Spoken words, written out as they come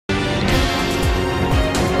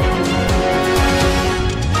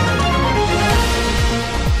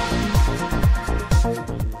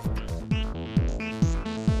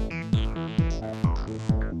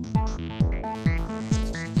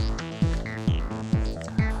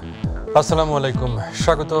আসসালামু আলাইকুম,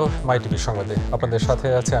 স্বাগত মাইটিভি সংবাদে। আপনাদের সাথে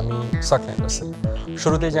আছে আমি সাকলাইন রাসেল।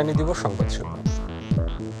 শুরুতেই জানিয়ে দিব সংবাদ শিরোনাম।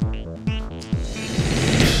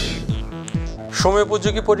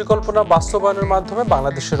 সময়োপযোগী পরিকল্পনা বাস্তবায়নের মাধ্যমে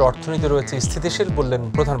বাংলাদেশের অর্থনীতি রয়েছে স্থিতিশীল বললেন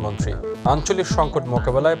প্রধানমন্ত্রী। আঞ্চলিক সংকট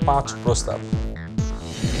মোকাবেলায় 5 প্রস্তাব।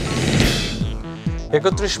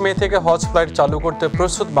 31 মে থেকে হজ ফ্লাইট চালু করতে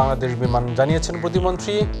প্রস্তুত বাংলাদেশ বিমান, জানিয়েছেন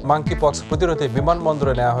প্রতিমন্ত্রী। মাঙ্কি পক্স প্রতিরোধে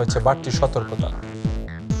বিমানবন্দরে নেওয়া হয়েছে বাড়তি সতর্কতা।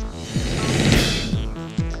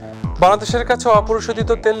 বাংলাদেশের কাছে অপরিশোধিত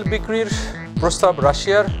তেল বিক্রির প্রস্তাব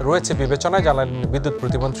রাশিয়ার রয়েছে বিবেচনায়, জানালেন বিদ্যুৎ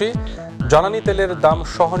প্রতিমন্ত্রী। জ্বালানি তেলের দাম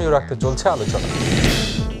সহনীয় রাখতে চলছে আলোচনা।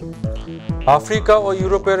 আফ্রিকা ও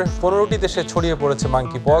ইউরোপের 15টি দেশে ছড়িয়ে পড়েছে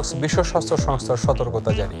মাঙ্কি পক্স, বিশ্ব স্বাস্থ্য সংস্থার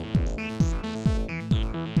সতর্কতা জারি।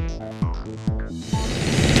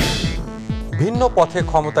 ভিন্ন পথে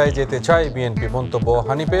ক্ষমতায় যেতে চায় বিএনপি, মন্তব্য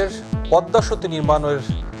হানিফের। পদ্মা সেতু নির্মাণের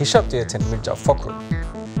হিসাব চেয়েছেন মির্জা ফখরুল।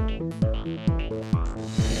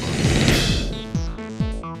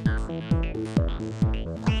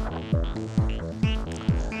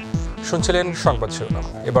 শুনছিলেন সংবাদ শিরোনাম,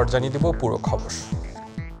 এবার জানিয়ে দিব পুরো খবর।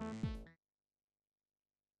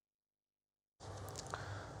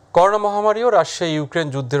 করোনা মহামারী ও রাশিয়া ইউক্রেন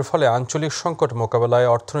যুদ্ধের ফলে আঞ্চলিক সংকট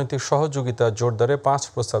মোকাবেলায় অর্থনৈতিক সহযোগিতা জোরদারে 5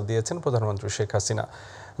 প্রস্তাব দিয়েছেন প্রধানমন্ত্রী শেখ হাসিনা।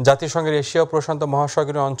 জাতিসংঘের এশিয়া ও প্রশান্ত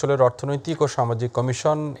মহাসাগরীয় অঞ্চলের অর্থনৈতিক ও সামাজিক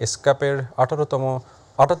কমিশন এসক্যাপের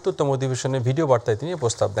 78তম অধিবেশনে ভিডিও বার্তায় তিনি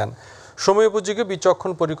প্রস্তাব দেন। সময়োপযোগী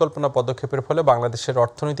বিচক্ষণ পরিকল্পনা পদক্ষেপের ফলে বাংলাদেশের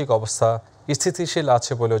অর্থনৈতিক অবস্থা স্থিতিশীল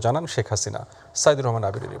আছে বলেও জানান শেখ হাসিনা। সাইদুর রহমান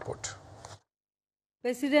আবিরের রিপোর্ট।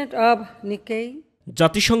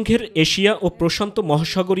 জাতিসংঘের এশিয়া ও প্রশান্ত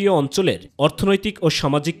মহাসাগরীয় অঞ্চলের অর্থনৈতিক ও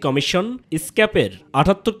সামাজিক কমিশন ইসক্যাপের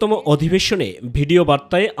 78তম অধিবেশনে ভিডিও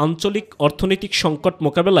বার্তায় আঞ্চলিক অর্থনৈতিক সংকট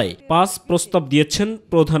মোকাবেলায় 5 প্রস্তাব দিয়েছেন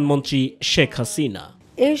প্রধানমন্ত্রী Sheikh Hasina.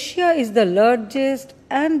 Asia is the largest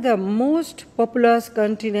and the most populous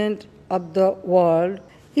continent of the world.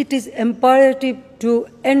 It is imperative to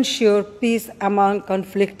ensure peace among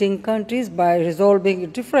conflicting countries by resolving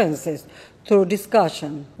differences through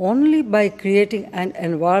discussion. Only by creating an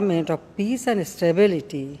environment of peace and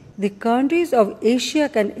stability, the countries of Asia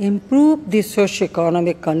can improve the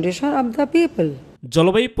socio-economic condition of the people.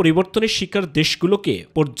 জলবায়ু পরিবর্তনের শিকার দেশগুলোকে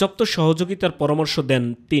পর্যাপ্ত সহযোগিতার পরামর্শ দেন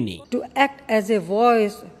তিনি। To act as a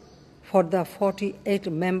voice for the 48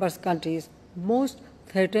 member countries most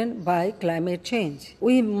threatened by climate change,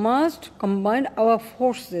 we must combine our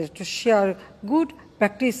forces to share good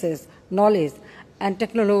practices, knowledge and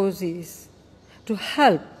technologies to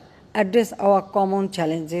help address our common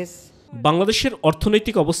challenges. বাংলাদেশের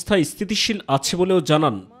অর্থনৈতিক অবস্থা স্থিতিশীল আছে বলেও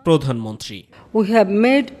জানান প্রধানমন্ত্রী। We have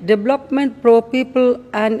made development pro-people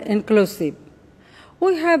and inclusive.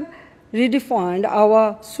 We have redefined our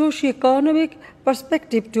socio-economic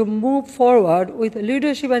perspective to move forward with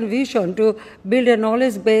leadership and vision to build a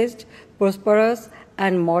knowledge-based, prosperous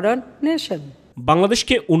and modern nation.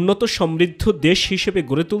 বাংলাদেশকে উন্নত সমৃদ্ধ দেশ হিসেবে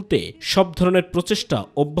গড়ে তুলতে সব ধরনের প্রচেষ্টা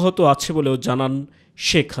অব্যাহত আছে বলেও জানান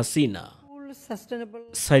শেখ হাসিনা।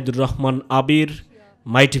 সাইদুর রহমান আবির,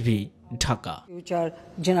 মাইটিভি, ঢাকা।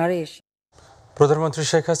 প্রধানমন্ত্রী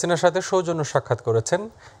শেখ হাসিনার সাথে সৌজন্য সাক্ষাৎ করেছেন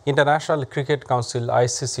ইন্টারন্যাশনাল ক্রিকেট কাউন্সিল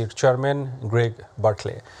আইসিসির চেয়ারম্যান গ্রেগ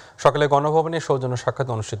বার্কলে। সকালে গণভবনে সৌজন্য সাক্ষাৎ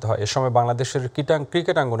অনুষ্ঠিত হয়। এ সময় বাংলাদেশের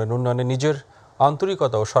ক্রিকেট আঙ্গনের উন্নয়নে নিজের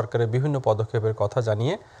আন্তরিকতা ও সরকারের বিভিন্ন পদক্ষেপের কথা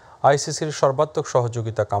জানিয়ে আইসিসির সর্বাত্মক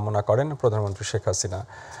সহযোগিতা কামনা করেন প্রধানমন্ত্রী শেখ হাসিনা।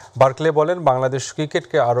 বার্কলে বলেন, বাংলাদেশ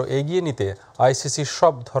ক্রিকেটকে আরও এগিয়ে নিতে আইসিসি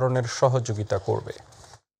সব ধরনের সহযোগিতা করবে।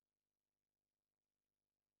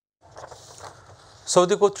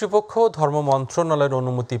 সৌদি কর্তৃপক্ষ ধর্ম মন্ত্রণালয়ের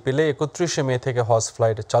অনুমতি পেলে 31 মে থেকে হজ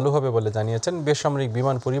ফ্লাইট চালু হবে বলে জানিয়েছেন বেসামরিক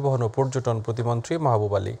বিমান পরিবহন ও পর্যটন প্রতিমন্ত্রী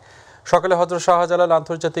মাহবুব আলী। সকালে হযরত শাহজালাল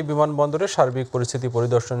আন্তর্জাতিক বিমানবন্দরে সার্বিক পরিস্থিতি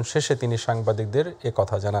পরিদর্শন শেষে তিনি সাংবাদিকদের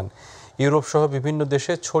কথা জানান। ইউরোপ সহ বিভিন্ন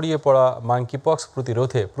দেশে ছড়িয়ে পড়া মাঙ্কি পক্স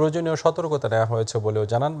প্রতিরোধে প্রয়োজনীয় সতর্কতা নেওয়া হয়েছে বলেও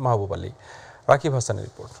জানান মাহবুব আলী। রাকিব হাসানের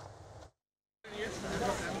রিপোর্ট।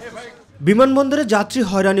 বিমানবন্দরে যাত্রী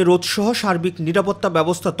হয়রানি রোধ সহ সার্বিক নিরাপত্তা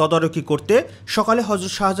ব্যবস্থা তদারকি করতে সকালে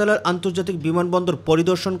হযরত শাহজালাল আন্তর্জাতিক বিমানবন্দর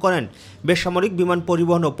পরিদর্শন করেন বেসামরিক বিমান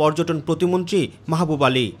পরিবহন ও পর্যটন প্রতিমন্ত্রী মাহবুব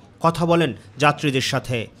আলী। কথা বলেন যাত্রীদের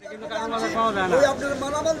সাথে।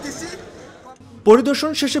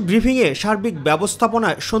 পরিদর্শন শেষে ব্রিফিংয়ে সার্বিক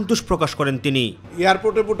ব্যবস্থাপনায় সন্তোষ প্রকাশ করেন তিনি।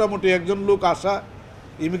 এয়ারপোর্টে মোটামুটি একজন লোক আসা,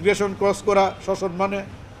 ইমিগ্রেশন ক্রস করা সসম্মানে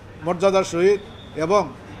মর্যাদার সহিত এবং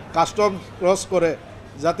কাস্টম ক্রস করে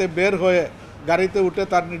যাতে বের হয়ে গাড়িতে উঠে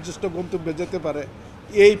তার নির্দিষ্ট গন্তব্যে যেতে পারে,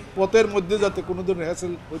 এই পথের মধ্যে যাতে কোনো ধরনের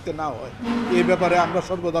হ্যাসেল হইতে না হয়, এই ব্যাপারে আমরা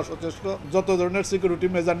সর্বদা সচেষ্ট। যত ধরনের সিকিউরিটি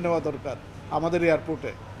মেজার নেওয়া দরকার আমাদের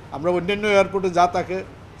এয়ারপোর্টে, আমরা অন্যান্য এয়ারপোর্টে যা থাকে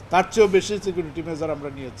তার চেয়েও বেশি সিকিউরিটি মেজার আমরা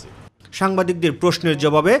নিয়েছি। সাংবাদিকদের প্রশ্নের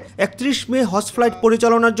জবাবে ৩১ মে হজ ফ্লাইট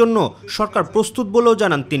পরিচালনার জন্য সরকার প্রস্তুত বলেও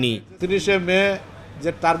জানান তিনি। ৩০ মে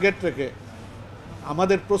যে টার্গেট রেখে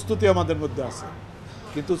আমাদের প্রস্তুতি আমাদের মধ্যে আছে,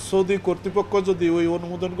 কিন্তু সৌদি কর্তৃপক্ষ যদি ওই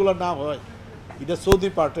অনুমোদনগুলো না হয়, এটা সৌদি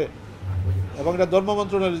পার্টে এবং এটা ধর্ম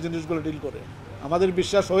মন্ত্রণালয়ের জিনিসগুলো ডিল করে, আমাদের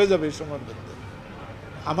বিশ্বাস হয়ে যাবে এই সময়ের মধ্যে।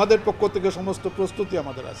 আমাদের পক্ষ থেকে সমস্ত প্রস্তুতি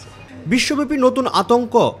আমাদের আছে। বিশ্বব্যাপী নতুন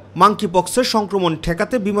আতঙ্ক মাঙ্কি পক্সের সংক্রমণ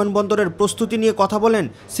ঠেকাতে বিমানবন্দরের প্রস্তুতি নিয়ে কথা বলেন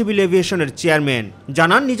সিভিল এভিয়েশনের চেয়ারম্যান।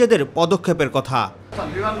 জানান নিজেদের পদক্ষেপের কথা।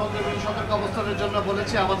 বিমানবন্দরের সতর্ক অবস্থানের জন্য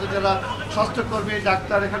বলেছি, আমাদের যারা স্বাস্থ্যকর্মী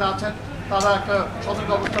ডাক্তার এখানে আছেন তারা একটা সতর্ক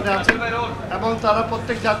অবস্থানে আছেন এবং তারা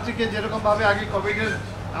প্রত্যেক যাত্রীকে যেরকমভাবে আগে কোভিডের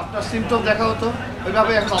আপনার সিমটম দেখা হতো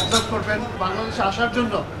ওইভাবে এখন অবজার্ভ করবেন। বাংলাদেশে আসার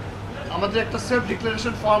জন্য আমাদের একটা সেলফ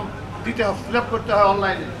ডিক্লারেশন ফর্ম দিতে হয়, ফিল আপ করতে হয়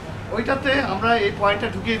অনলাইনে, ওইটাতে আমরা এই পয়েন্টটা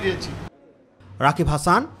ঢুকিয়ে দিয়েছি। রাকিব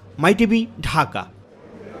হাসান, মাইটিভি, ঢাকা।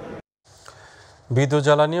 বিদ্যুৎ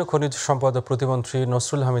জ্বালানি ও খনিজ সম্পদ প্রতিমন্ত্রী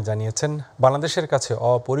নসরুল হামিদ জানিয়েছেন, বাংলাদেশের কাছে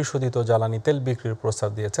অপরিশোধিত জ্বালানি তেল বিক্রির প্রস্তাব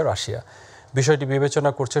দিয়েছে রাশিয়া। বিষয়টি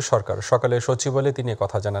বিবেচনা করছে সরকার। সকালে সচিবালয়ে তিনি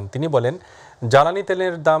কথা জানান। তিনি বলেন, জ্বালানি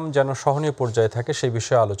তেলের দাম যেন সহনীয় পর্যায়ে থাকে সেই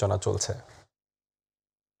বিষয়ে আলোচনা চলছে।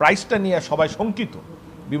 প্রাইসটা নিয়ে সবাই শঙ্কিত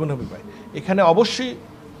বিভিন্ন বিষয়। এখানে অবশ্যই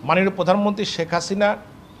মাননীয় প্রধানমন্ত্রী শেখ হাসিনা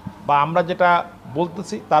বা আমরা যেটা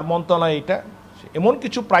বলতেছি তার মন্ত্রণালয় এটা এমন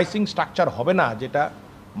কিছু প্রাইসিং স্ট্রাকচার হবে না যেটা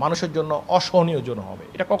মানুষের জন্য অসহনীয় জন্য হবে,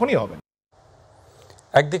 এটা কখনই হবে না।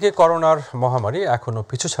 একদিকে করোনার মহামারী এখনও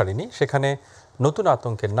পিছু ছাড়েনি, সেখানে নতুন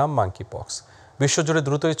আতঙ্কের নাম মাঙ্কি পক্স। বিশ্বজুড়ে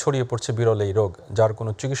দ্রুতই ছড়িয়ে পড়ছে বিরল এই রোগ, যার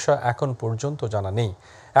কোনো চিকিৎসা এখন পর্যন্ত জানা নেই।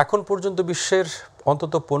 এখন পর্যন্ত বিশ্বের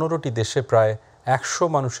অন্তত 15টি দেশে প্রায় 100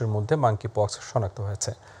 মানুষের মধ্যে মাঙ্কি পক্স শনাক্ত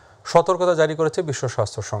হয়েছে। সতর্কতা জারি করেছে বিশ্ব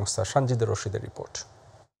স্বাস্থ্য সংস্থা। সঞ্জিদা রশিদের রিপোর্ট।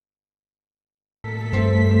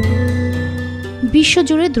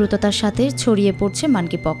 বিশ্বজুড়ে দ্রুততার সাথে ছড়িয়ে পড়ছে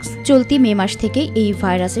মাঙ্কি পক্স। চলতি মে মাস থেকে এই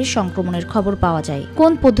ভাইরাসের সংক্রমণের খবর পাওয়া যায়।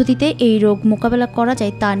 কোন পদ্ধতিতে এই রোগ মোকাবেলা করা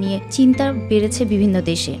যায় তা নিয়ে চিন্তা বেড়েছে বিভিন্ন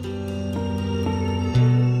দেশে।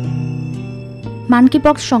 মাঙ্কি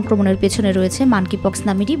পক্স সংক্রমণের পেছনে রয়েছে মাঙ্কি পক্স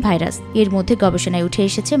নামেরই ভাইরাস। এর মধ্যে গবেষণায় উঠে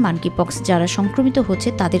এসেছে মাঙ্কি পক্স যারা সংক্রমিত হচ্ছে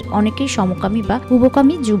তাদের অনেকেই সমকামী বা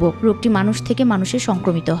উভকামী যুবক। রোগটি মানুষ থেকে মানুষে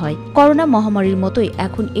সংক্রমিত হয়। করোনা মহামারীর মতোই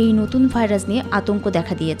এখন এই নতুন ভাইরাস নিয়ে আতঙ্ক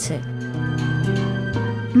দেখা দিয়েছে।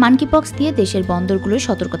 মাঙ্কি পক্স দিয়ে দেশের বন্দরগুলোয়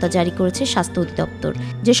সতর্কতা জারি করেছে স্বাস্থ্য অধিদপ্তর।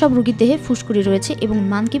 যেসব রোগীর দেহে ফুসকুড়ি রয়েছে এবং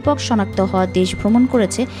মাঙ্কি পক্স শনাক্ত হওয়া দেশ ভ্রমণ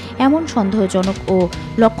করেছে এমন সন্দেহজনক ও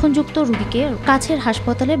লক্ষণযুক্ত রোগীকে কাছের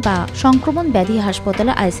হাসপাতালে বা সংক্রমণ ব্যাধি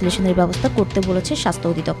হাসপাতালে আইসোলেশনের ব্যবস্থা করতে বলেছে স্বাস্থ্য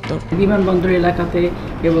অধিদপ্তর। বিমানবন্দর এলাকাতে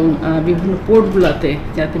এবং বিভিন্ন পোর্টগুলোতে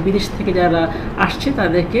যাতে বিদেশ থেকে যারা আসছে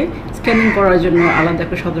তাদেরকে স্ক্যানিং করার জন্য আলাদা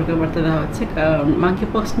একটা সতর্কবার্তা দেওয়া হচ্ছে। কারণ মাঙ্কি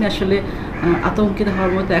পক্স নিয়ে আসলে আতঙ্কিত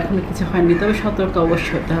হওয়ার মতো এখনো কিছু হয়নি, তবে সতর্ক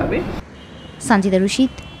অবশ্যই হতে হবে। সঞ্জিদা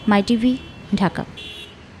রশিদ, মাইটিভি, ঢাকা।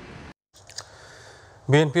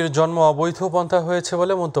 বিএনপির জন্ম অবৈধ পন্থা হয়েছে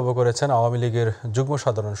বলে মন্তব্য করেছেন আওয়ামী লীগের যুগ্ম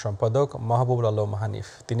সাধারণ সম্পাদক মাহবুবুল আলম হানিফ।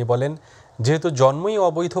 তিনি বলেন, যেহেতু জন্মই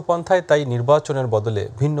অবৈধ পন্থায় তাই নির্বাচনের বদলে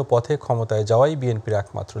ভিন্ন পথে ক্ষমতায় যাওয়াই বিএনপির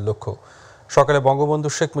একমাত্র লক্ষ্য। সকালে বঙ্গবন্ধু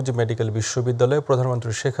শেখ মুজিব মেডিকেল বিশ্ববিদ্যালয়ে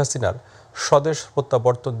প্রধানমন্ত্রী শেখ হাসিনার স্বদেশ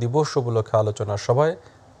প্রত্যাবর্তন দিবস উপলক্ষে আলোচনা সভায়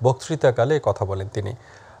বক্তৃতাকালে কথা বলেন তিনি।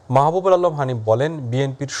 মাহবুবুল আলম হানিফ বলেন,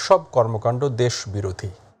 বিএনপির সব কর্মকাণ্ড দেশ বিরোধী।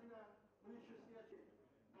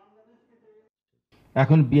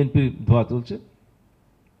 এখন বিএনপির ধোয়া তুলছে,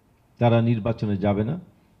 তারা নির্বাচনে যাবে না,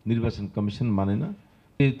 নির্বাচন কমিশন মানে না,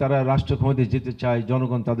 তারা রাষ্ট্র ক্ষমতায় যেতে চায়,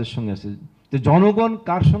 জনগণ তাদের সঙ্গে আছে। তো জনগণ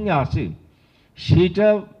কার সঙ্গে আসে সেটা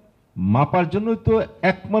মাপার জন্য তো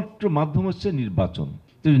একমাত্র মাধ্যম হচ্ছে নির্বাচন।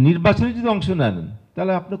 তো নির্বাচনে যদি অংশ নেন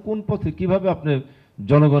তাহলে আপনি কোন পথে কিভাবে আপনি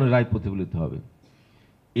জনগণের রায় প্রতিফলিত হবে?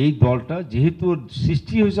 এই দলটা যেহেতু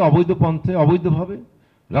সৃষ্টি হয়েছে অবৈধ পন্থে, অবৈধভাবে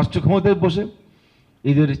রাষ্ট্র ক্ষমতায় বসে,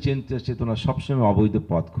 এদের চিন্তা চেতনা সবসময় অবৈধ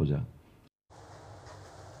পথ খোঁজা।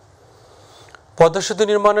 পদ্মা সেতু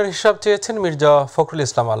নির্মাণের হিসাব চেয়েছেন মির্জা ফখরুল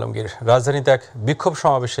ইসলাম আলমগীর। রাজধানীতে এক বিক্ষোভ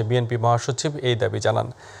সমাবেশে বিএনপি মহাসচিব এই দাবি জানান।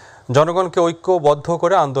 জনগণকে ঐক্যবদ্ধ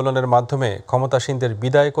করে আন্দোলনের মাধ্যমে ক্ষমতাসীনদের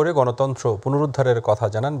বিদায় করে গণতন্ত্র পুনরুদ্ধারের কথা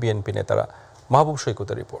জানান বিএনপি নেতারা। মাহবুব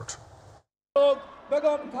সৈকতের রিপোর্ট।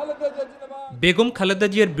 বেগম খালেদা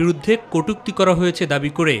জিয়ার বিরুদ্ধে কটূক্তি করা হয়েছে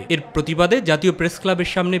দাবি করে এর প্রতিবাদে জাতীয় প্রেস ক্লাবের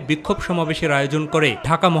সামনে বিক্ষোভ সমাবেশের আয়োজন করে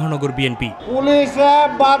ঢাকা মহানগর বিএনপি। পুলিশ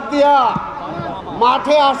বাদ দিয়া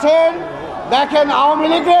মাঠে আসেন, দেখেন আওয়ামী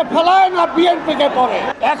লীগে ফেলায় না বিএনপিকে পড়ে।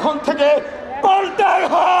 এখন থেকে পাল্টার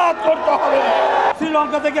হাত করতে হবে।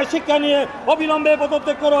 শ্রীলঙ্কা থেকে শিক্ষা নিয়ে অবিলম্বে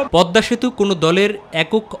পদত্যাগ করো। পদ্মা সেতু কোনো দলের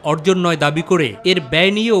একক অর্জন নয় দাবি করে এর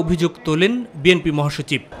ব্যয় নিয়ে অভিযোগ তোলেন বিএনপি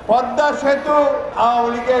মহাসচিব। পদ্মা সেতু আওয়ামী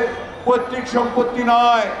লীগের পৈতৃক সম্পত্তি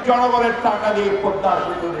নয়, জনগণের টাকা দিয়ে পদ্মা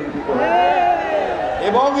সেতু নির্মিত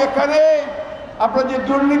এবং এখানে আপনারা যে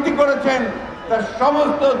দুর্নীতি করেছেন তার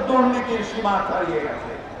সমস্ত দুর্নীতির সীমা ছাড়িয়ে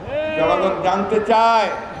গেছে। জনগণ জানতে চায়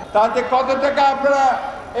তাতে কত টাকা আপনারা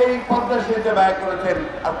এই পদ্মা সেতুতে ব্যয় করেছেন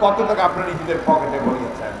আর কত টাকা আপনারা নিজেদের পকেটে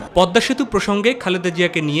ভরিয়েছেন। পদ্মা সেতু প্রসঙ্গে খালেদা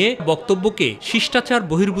জিয়াকে নিয়ে বক্তব্যকে শিষ্টাচার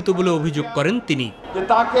বহির্ভূত বলে অভিযোগ করেন তিনি। যে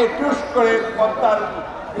তাকে টুস করে পদ্মার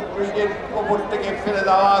ব্রিজের উপর থেকে ফেলে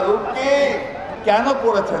দেওয়ার হুমকি কেন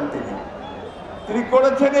করেছেন তিনি? তিনি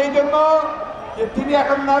করেছেন এই জন্য যে তিনি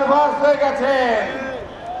এখন নার্ভাস হয়ে গেছেন।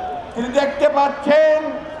 তিনি দেখতে পাচ্ছেন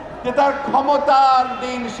যে তার ক্ষমতার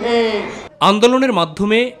দিন শেষ। আন্দোলনের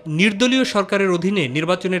মাধ্যমে নির্দলীয় সরকারের অধীনে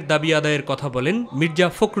নির্বাচনের দাবি আদায়ের কথা বলেন মির্জা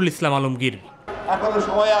ফখরুল ইসলাম আলমগীর। এখনো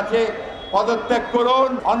সময় আছে, পদত্যাগ করুন,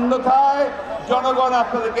 অন্যথায় জনগণ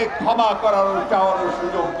আপনাদেরকে ক্ষমা করার চাওয়ার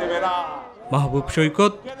সুযোগ দেবে না। মাহবুব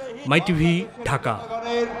সৈকত, মাইটিভি, ঢাকা।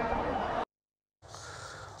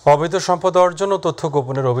 অবৈধ সম্পদ অর্জন ও তথ্য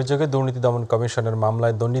গোপনের অভিযোগে দুর্নীতি দমন কমিশনের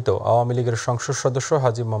মামলায় দণ্ডিত আওয়ামী লীগের সংসদ সদস্য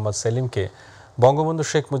হাজী মোহাম্মদ সেলিমকে বঙ্গবন্ধু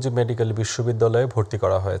শেখ মুজিব মেডিকেল বিশ্ববিদ্যালয়ে ভর্তি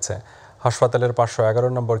করা হয়েছে। হাসপাতালের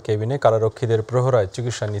 511 নম্বর কেবিনে কারারক্ষীদের প্রহরায়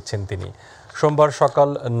চিকিৎসা নিচ্ছেন তিনি। সোমবার সকাল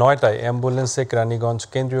 9টায় অ্যাম্বুলেন্সে কেরানীগঞ্জ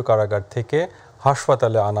কেন্দ্রীয় কারাগার থেকে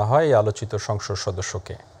হাসপাতালে আনা হয় এই আলোচিত সংসদ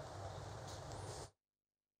সদস্যকে।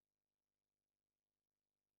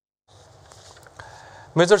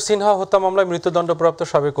 মেজর সিনহা হত্যা মামলায় মৃত্যুদণ্ডপ্রাপ্ত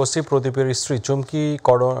সাবেক ওসি প্রদীপের স্ত্রী চুমকি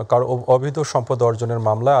অবৈধ সম্পদ অর্জনের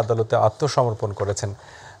মামলায় আদালতে আত্মসমর্পণ করেছেন।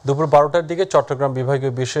 দুপুর 12টার দিকে চট্টগ্রাম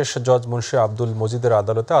বিভাগীয় বিশেষ জজ মুন্সি আব্দুল মজিদের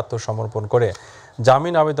আদালতে আত্মসমর্পণ করে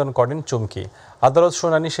জামিন আবেদন করেন চুমকি। আদালত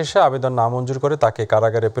শুনানি শেষে আবেদন নামঞ্জুর করে তাকে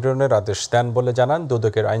কারাগারে প্রেরণের আদেশ দেন বলে জানান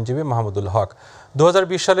দুদকের আইনজীবী মাহমুদুল হক।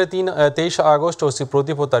 2020 সালের 23 আগস্ট ওসি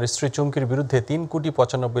প্রদীপ ও তার স্ত্রী চুমকির বিরুদ্ধে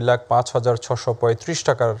 3,95,05,635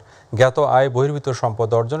 টাকার জ্ঞাত আয় বহির্ভূত সম্পদ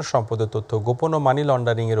অর্জন, সম্পদের তথ্য গোপন ও মানি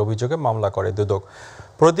লন্ডারিংয়ের অভিযোগে মামলা করে দুদক।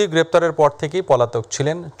 প্রদীপ গ্রেপ্তারের পর থেকেই পলাতক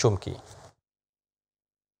ছিলেন চুমকি।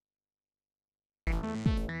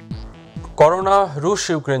 করোনা রুশ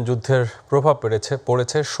ইউক্রেন যুদ্ধের প্রভাব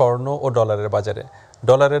পড়েছে স্বর্ণ ও ডলারের বাজারে।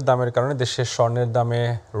 ডলারের দামের কারণে দেশের স্বর্ণের দামে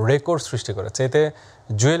রেকর্ড সৃষ্টি করেছে। এতে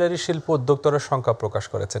জুয়েলারি শিল্প উদ্যোক্তারা শঙ্কা প্রকাশ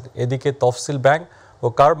করেছেন। এদিকে তফসিল ব্যাংক ও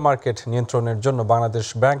কার্ব মার্কেট নিয়ন্ত্রণের জন্য বাংলাদেশ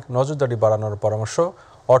ব্যাংক নজরদারি বাড়ানোর পরামর্শ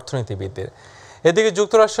অর্থনীতিবিদদের। এদিকে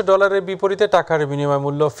যুক্তরাষ্ট্রের ডলারের বিপরীতে টাকার বিনিময়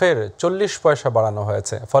মূল্য ফের 40 পয়সা বাড়ানো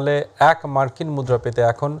হয়েছে। ফলে 1 মার্কিন মুদ্রা পেতে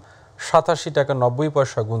এখন 87 টাকা 90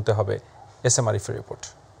 পয়সা গুনতে হবে। এসএম আরিফের রিপোর্ট।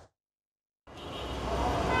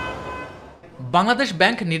 বাংলাদেশ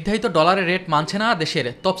ব্যাংক নির্ধারিত ডলারের রেট মানছে না দেশের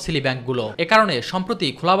তফসিলি ব্যাংকগুলো। এ কারণে সম্প্রতি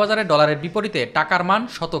খোলা বাজারে ডলারের বিপরীতে টাকার মান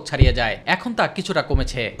শতক ছাড়িয়ে যায়। এখন তা কিছুটা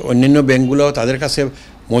কমেছে। অন্যান্য ব্যাংকগুলো তাদের কাছে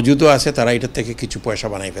মজুদও আছে, তারা এটার থেকে কিছু পয়সা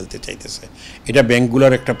বানাই ফেলতে চাইতেছে। এটা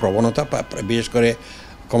ব্যাংকগুলোর একটা প্রবণতা, বিশেষ করে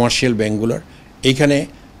কমার্শিয়াল ব্যাংকগুলোর। এইখানে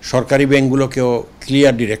সরকারি ব্যাংকগুলোকেও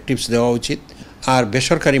ক্লিয়ার ডিরেক্টিভস দেওয়া উচিত, আর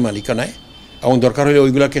বেসরকারি মালিকানায় এবং দরকার হলে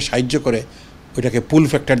ওইগুলোকে সাহায্য করে ওইটাকে পুল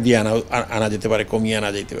ফ্যাক্টর দিয়ে আনা যেতে পারে, কমিয়ে আনা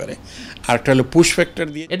যেতে পারে। আর একটা হলো পুশ ফ্যাক্টর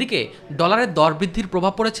দিয়ে। এদিকে ডলারের দর বৃদ্ধির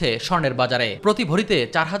প্রভাব পড়েছে স্বর্ণের বাজারে। প্রতি ভরিতে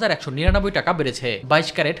 4,199 টাকা বেড়েছে। 22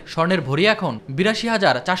 ক্যারেট স্বর্ণের ভরি এখন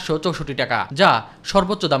 82,464 টাকা, যা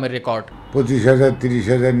সর্বোচ্চ দামের রেকর্ড। 25,000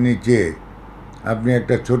 30,000 নিচে আপনি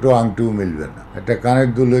একটা ছোট আংটিও মিলবে না। একটা কানের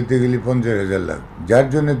দুল হইতে গেলে 50,000 লাগবে, যার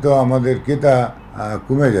জন্য তো আমাদের ক্রেতা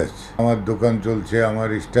কমে যাচ্ছে। আমার দোকান চলছে, আমার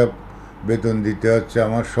স্টাফ বেতন দিতে হচ্ছে,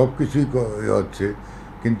 আমার সব কিছুই হচ্ছে,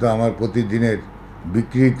 কিন্তু আমার প্রতিদিনের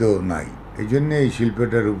বিক্রি তো নাই। এই জন্য এই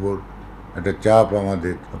শিল্পটার উপর একটা চাপ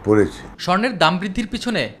আমাদের পড়েছে। স্বর্ণের দাম বৃদ্ধির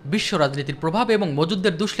পিছনে বিশ্ব রাজনীতির প্রভাব এবং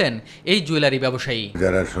মজুদদের দুষলেন এই জুয়েলারি ব্যবসায়ী।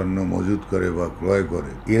 যারা স্বর্ণ মজুদ করে বা ক্রয়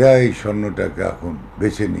করে, এরা এই স্বর্ণটাকে এখন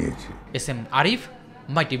বেছে নিয়েছে। SM Arif,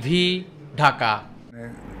 MyTV, Dhaka.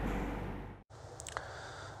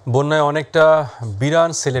 বন্যায় অনেকটা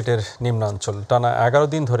বিরান সিলেটের নিম্নাঞ্চল। টানা 11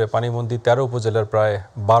 দিন ধরে পানিবন্দী 13 উপজেলার প্রায়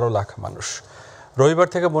 12 লাখ মানুষ।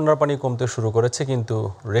 রবিবার থেকে বন্যার পানি কমতে শুরু করেছে, কিন্তু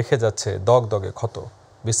রেখে যাচ্ছে দগদগে ক্ষত।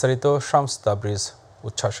 বিস্তারিত শামস তাবরিজ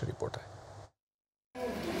উচ্ছ্বাসের রিপোর্টে।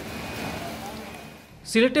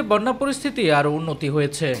 সিলেটে বন্যা পরিস্থিতি আরও উন্নতি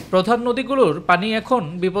হয়েছে। প্রধান নদীগুলোর পানি এখন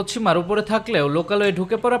বিপদসীমার উপরে থাকলেও লোকালয়ে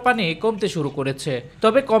ঢুকে পড়া পানি কমতে শুরু করেছে।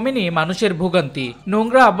 তবে কমেনি মানুষের ভোগান্তি।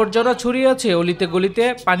 নোংরা আবর্জনা ছড়িয়ে আছে অলিতে গলিতে।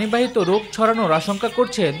 পানিবাহিত রোগ ছড়ানোর আশঙ্কা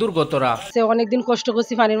করছে দুর্গতরা। অনেকদিন কষ্ট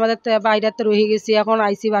করছি, পানির মাঝে বাইরে রয়ে গেছি, এখন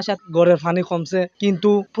আইসি বাসা। ঘরের পানি কমছে, কিন্তু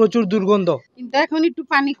প্রচুর দুর্গন্ধ। কিন্তু এখন একটু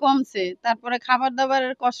পানি কমছে, তারপরে খাবার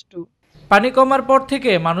দাবারের কষ্ট। পানি কমার পর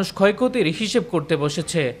থেকে মানুষ ক্ষয়ক্ষতির হিসেব করতে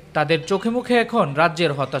বসেছে। তাদের চোখে মুখে এখন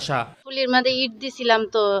রাজ্যের হতাশা। ফুলের মাঝে ইট দিছিলাম,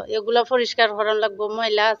 তো এগুলা পরিষ্কার করার লাগবো,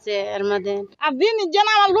 ময়লা আছে এর মাঝে। আর জিনিস যেন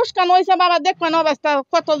আমার লুস্কান হয়েছে, বাবা দেখবেন অবস্থা,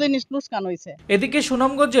 কত জিনিস লুস্কান হয়েছে। এদিকে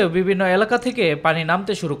সুনামগঞ্জে বিভিন্ন এলাকা থেকে পানি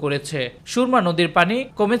নামতে শুরু করেছে। সুরমা নদীর পানি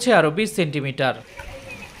কমেছে আরো 20 সেন্টিমিটার।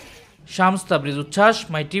 শামস তাবরিজ উচ্ছ্বাস,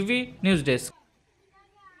 myTV নিউজ ডেস্ক।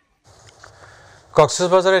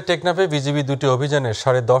 কক্সবাজারে টেকনাফে বিজিবি দুটি অভিযানে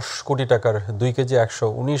 10.5 কোটি টাকার 2 কেজি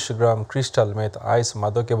 119 গ্রাম ক্রিস্টাল মেথ আইস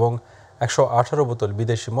মাদক এবং 118 বোতল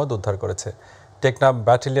বিদেশি মদ উদ্ধার করেছে। টেকনাফ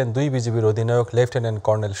ব্যাটালিয়ন 2 বিজিবির অধিনায়ক লেফটেন্যান্ট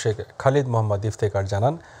কর্নেল শেখ খালিদ মোহাম্মদ ইফতেখার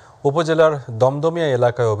জানান, উপজেলার দমদমিয়া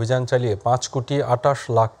এলাকায় অভিযান চালিয়ে 5 কোটি 28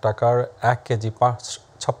 লাখ টাকার 1 কেজি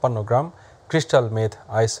 56 গ্রাম ক্রিস্টাল মেথ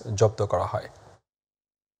আইস জব্দ করা হয়।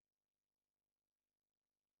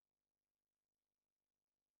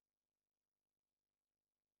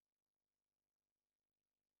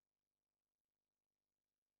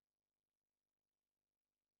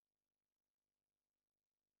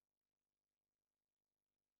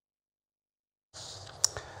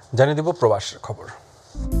 জানিয়ে দেব প্রবাসের খবর।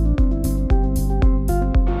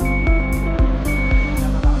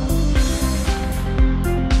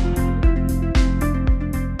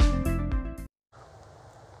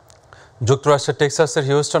 যুক্তরাষ্ট্রের টেক্সাসের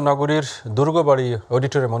হিউস্টন নগরীর দুর্গবাড়ি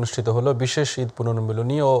অডিটোরিয়ামে অনুষ্ঠিত হলো বিশেষ ঈদ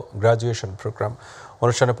পুনর্মিলনী ও গ্র্যাজুয়েশন প্রোগ্রাম।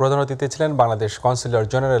 অনুষ্ঠানে প্রধান অতিথি ছিলেন বাংলাদেশ কনসুলার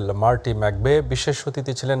জেনারেল মার্টি ম্যাকবে, বিশেষ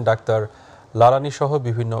অতিথি ছিলেন ডাক্তার লালানি সহ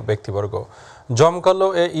বিভিন্ন ব্যক্তিবর্গ। জমকালো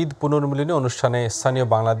এ ঈদ পুনর্মিলনী অনুষ্ঠানে স্থানীয়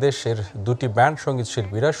বাংলাদেশের দুটি ব্যান্ড সঙ্গীত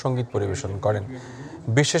শিল্পীরা সঙ্গীত পরিবেশন করেন।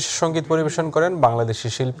 বিশেষ সঙ্গীত পরিবেশন করেন বাংলাদেশি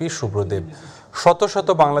শিল্পী শুভ্রদেব। শত শত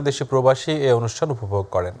বাংলাদেশি প্রবাসী এ অনুষ্ঠান উপভোগ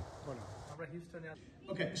করেন।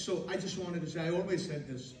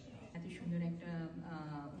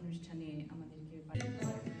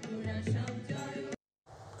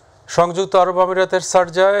 সংযুক্ত আরব আমিরাতের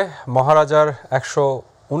শারজায় মহারাজার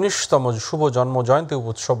 119তম শুভ জন্ম জয়ন্তী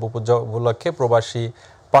উৎসব উপলক্ষে প্রবাসী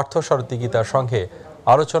পার্থসারথী গীতা সংঘে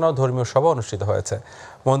আলোচনা ও ধর্মীয় সভা অনুষ্ঠিত হয়েছে।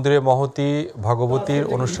 মন্দিরে মহতী ভগবতীর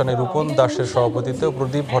অনুষ্ঠানে রূপন দাসের সভাপতিত্বে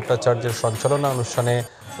প্রদীপ ভট্টাচার্যের সঞ্চালনা অনুষ্ঠানে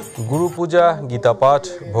গুরু পূজা, গীতাপাঠ,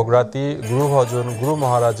 ভোগরাতি, গুরু ভজন, গুরু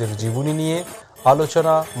মহারাজের জীবনী নিয়ে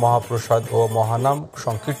আলোচনা, মহাপ্রসাদ ও মহানাম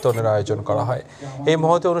সংকীর্তনের আয়োজন করা হয়। এই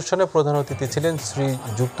মহতী অনুষ্ঠানে প্রধান অতিথি ছিলেন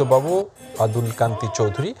শ্রীযুক্তবাবু আদুল কান্তি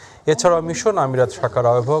চৌধুরী। এছাড়াও মিশন আমিরাত শাখার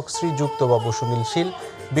আহ্বায়ক শ্রীযুক্তবাবু সুনীল শীল,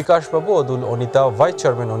 বিকাশবাবু অদুল অনিতা, ভাইস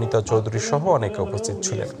চেয়ারম্যান অনিতা চৌধুরী সহ অনেকে উপস্থিত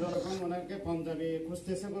ছিলেন।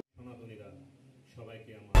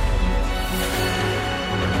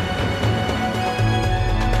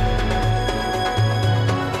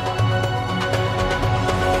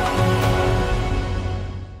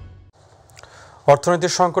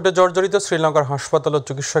 অর্থনৈতিক সংকটে জর্জরিত শ্রীলঙ্কার হাসপাতাল ও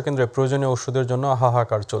চিকিৎসা কেন্দ্রে প্রয়োজনীয় ওষুধের জন্য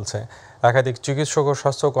হাহাকার চলছে। একাধিক চিকিৎসক ও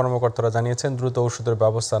স্বাস্থ্য কর্মকর্তারা জানিয়েছেন, দ্রুত ওষুধের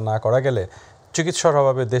ব্যবস্থা না করা গেলে চিকিৎসার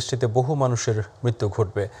অভাবে দেশটিতে বহু মানুষের মৃত্যু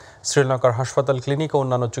ঘটবে। শ্রীলঙ্কার হাসপাতাল, ক্লিনিক ও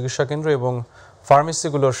অন্যান্য চিকিৎসা কেন্দ্র এবং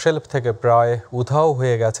ফার্মেসিগুলোর শেলফ থেকে প্রায় উধাও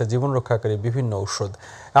হয়ে গেছে জীবন রক্ষাকারী বিভিন্ন ঔষধ।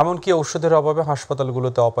 এমনকি ঔষধের অভাবে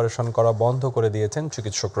হাসপাতালগুলোতে অপারেশন করা বন্ধ করে দিয়েছেন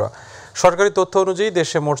চিকিৎসকরা। সরকারি তথ্য অনুযায়ী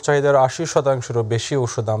দেশে মোট চাহিদার 80%-এরও বেশি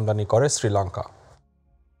ওষুধ আমদানি করে শ্রীলঙ্কা।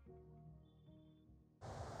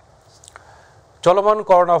 চলমান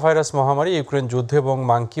করোনা ভাইরাস মহামারী, ইউক্রেন যুদ্ধ এবং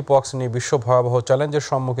মাঙ্কি পক্স নিয়ে বিশ্ব ভয়াবহ চ্যালেঞ্জের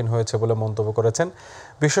সম্মুখীন হয়েছে বলে মন্তব্য করেছেন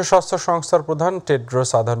বিশ্ব স্বাস্থ্য সংস্থার প্রধান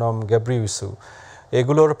টেড্রোস আধানম গেব্রিয়েসু।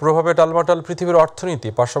 এগুলোর প্রভাবে টালমাটাল পৃথিবীর অর্থনীতি,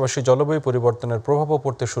 পাশাপাশি জলবায়ু পরিবর্তনের প্রভাবও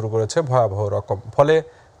পড়তে শুরু করেছে ভয়াবহ রকম। ফলে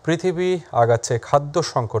পৃথিবী আগাচ্ছে খাদ্য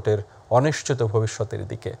সংকটের অনিশ্চিত ভবিষ্যতের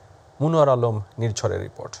দিকে। মুনোয়ার আলম নির্ঝরের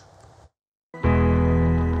রিপোর্ট।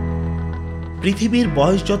 পৃথিবীর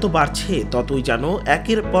বয়স যত বাড়ছে ততই যেন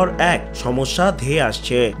একের পর এক সমস্যা ধেয়ে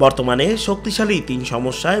আসছে। বর্তমানে শক্তিশালী 3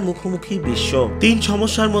 সমস্যায় মুখোমুখি বিশ্ব। 3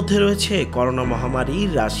 সমস্যার মধ্যে রয়েছে করোনা মহামারী,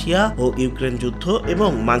 রাশিয়া ও ইউক্রেন যুদ্ধ এবং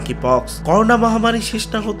মাঙ্কি পক্স। করোনা মহামারী শেষ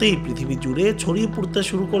না হতেই পৃথিবী জুড়ে ছড়িয়ে পড়তে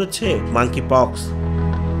শুরু করেছে মাঙ্কি পক্স।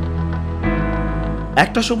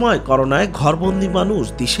 একটা সময় করোনায় ঘরবন্দি মানুষ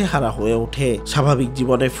দিশেহারা হয়ে ওঠে। স্বাভাবিক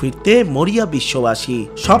জীবনে ফিরতে মরিয়া বিশ্ববাসী।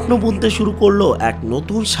 স্বপ্ন বুনতে শুরু করলো এক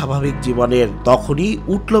নতুন স্বাভাবিক জীবনের। তখনই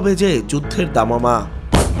উঠল বেজে যুদ্ধের দামামা।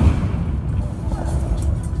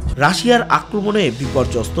 রাশিয়ার আক্রমণে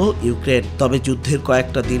বিপর্যস্ত ইউক্রেন। তবে যুদ্ধের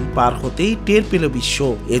কয়েকটা দিন পার হতেই টের পেল বিশ্ব,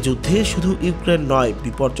 এ যুদ্ধে শুধু ইউক্রেন নয়,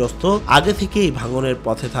 বিপর্যস্ত আগে থেকেই ভাঙনের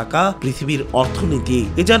পথে থাকা পৃথিবীর অর্থনীতি।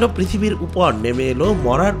 এ যেন পৃথিবীর উপর নেমে এলো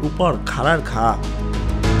মরার উপর খাড়ার ঘা।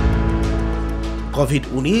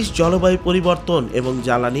 কোভিড-19, জলবায়ু পরিবর্তন এবং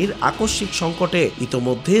জ্বালানির আকস্মিক সংকটে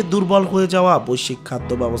ইতোমধ্যে দুর্বল হয়ে যাওয়া বৈশ্বিক খাদ্য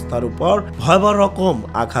ব্যবস্থার উপর ভয়াবহ রকম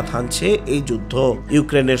আঘাত হানছে এই যুদ্ধ।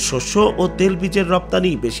 ইউক্রেনের শস্য ও তেলবীজের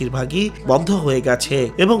রপ্তানি বেশিরভাগই বন্ধ হয়ে গেছে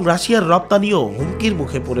এবং রাশিয়ার রপ্তানিও হুমকির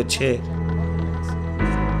মুখে পড়েছে।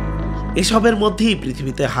 এসবের মধ্যেই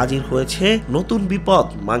পৃথিবীতে হাজির হয়েছে নতুন বিপদ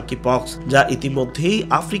মাঙ্কি পক্স, যা ইতিমধ্যেই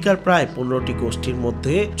আফ্রিকার প্রায় 15টি গোষ্ঠীর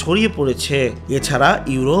মধ্যে ছড়িয়ে পড়েছে। এছাড়া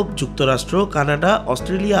ইউরোপ, যুক্তরাষ্ট্র, কানাডা,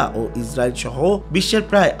 অস্ট্রেলিয়া ও ইসরায়েল সহ বিশ্বের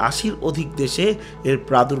প্রায় 80-র অধিক দেশে এর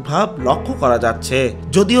প্রাদুর্ভাব লক্ষ্য করা যাচ্ছে।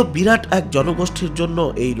 যদিও বিরাট এক জনগোষ্ঠীর জন্য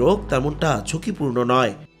এই রোগ তেমনটা ঝুঁকিপূর্ণ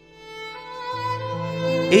নয়।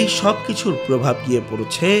 এই সব কিছুর প্রভাব গিয়ে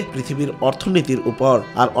পড়েছে পৃথিবীর অর্থনীতির উপর,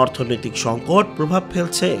 আর অর্থনৈতিক সংকট প্রভাব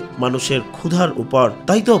ফেলছে মানুষের ক্ষুধার উপর।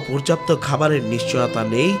 তাই তো পর্যাপ্ত খাবারের নিশ্চয়তা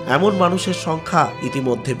নেই এমন মানুষের সংখ্যা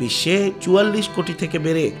ইতিমধ্যে বিশ্বে 44 কোটি থেকে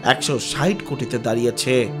বেড়ে 160 কোটিতে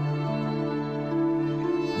দাঁড়িয়েছে।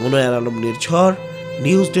 মনোয়ার আলম নির্ঝর,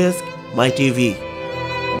 নিউজ ডেস্ক, myTV।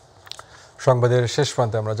 সংবাদের শেষ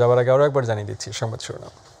প্রান্তে আমরা যাওয়ার আগে আরও একবার জানিয়ে দিচ্ছি সংবাদ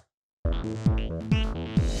শিরোনাম।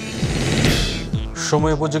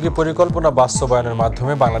 সময় উপযোগী পরিকল্পনা বাস্তবায়নের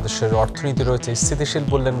মাধ্যমে বাংলাদেশের অর্থনীতি রয়েছে স্থিতিশীল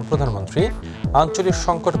বললেন প্রধানমন্ত্রী। আঞ্চলিক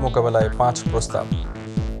সংকট মোকাবেলায় 5 প্রস্তাব।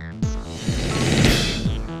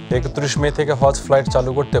 31 মে থেকে হজ ফ্লাইট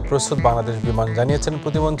চালু করতে প্রস্তুত বাংলাদেশ বিমান, জানিয়েছেন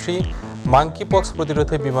প্রতিমন্ত্রী। মাঙ্কি পক্স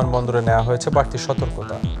প্রতিরোধে বিমানবন্দরে নেওয়া হয়েছে বাড়তি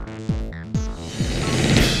সতর্কতা।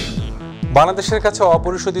 বাংলাদেশের কাছে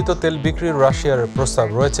অপরিশোধিত তেল বিক্রির রাশিয়ার প্রস্তাব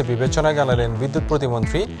রয়েছে বিবেচনায়, জানালেন বিদ্যুৎ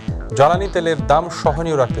প্রতিমন্ত্রী। জ্বালানি তেলের দাম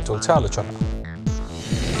সহনীয় রাখতে চলছে আলোচনা।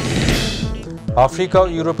 আফ্রিকা ও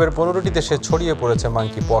ইউরোপের 15টি দেশে ছড়িয়ে পড়েছে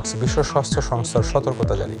মাঙ্কি পক্স, বিশ্ব স্বাস্থ্য সংস্থার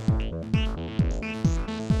সতর্কতা জারি।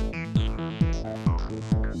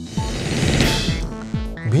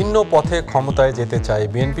 ভিন্ন পথে ক্ষমতায় যেতে চায়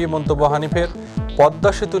বিএনপি, মন্তব্য হানিফের।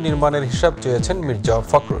 পদ্মা সেতু নির্মাণের হিসাব চেয়েছেন মির্জা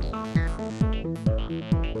ফখরুল।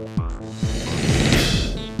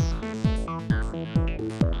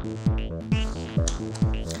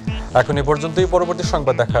 এখন এ পর্যন্তই। পরবর্তী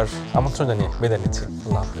সংবাদ দেখার আমন্ত্রণ জানিয়ে বিদায় নিচ্ছি।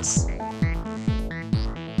 আল্লাহ হাফেজ।